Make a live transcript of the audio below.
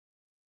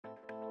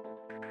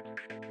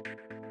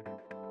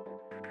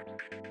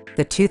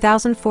the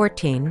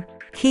 2014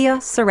 Kia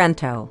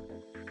Sorento.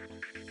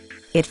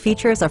 It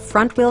features a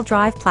front-wheel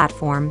drive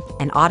platform,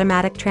 an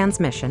automatic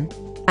transmission,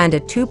 and a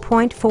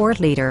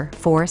 2.4-liter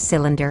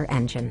four-cylinder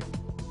engine.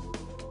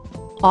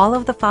 All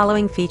of the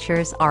following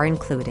features are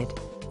included: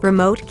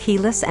 remote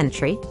keyless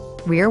entry,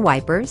 rear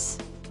wipers,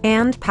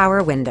 and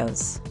power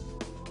windows.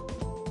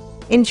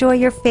 Enjoy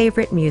your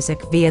favorite music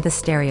via the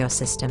stereo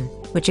system,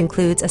 which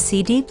includes a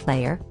CD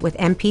player with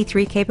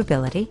MP3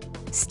 capability,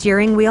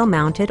 steering wheel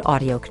mounted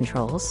audio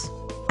controls,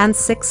 and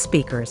 6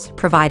 speakers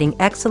providing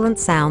excellent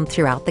sound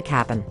throughout the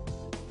cabin.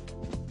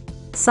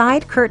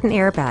 Side curtain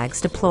airbags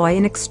deploy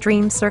in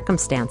extreme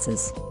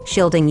circumstances,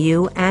 shielding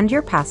you and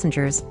your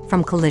passengers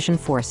from collision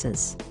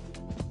forces.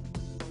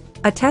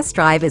 A test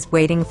drive is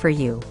waiting for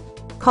you.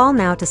 Call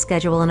now to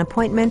schedule an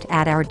appointment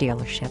at our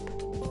dealership.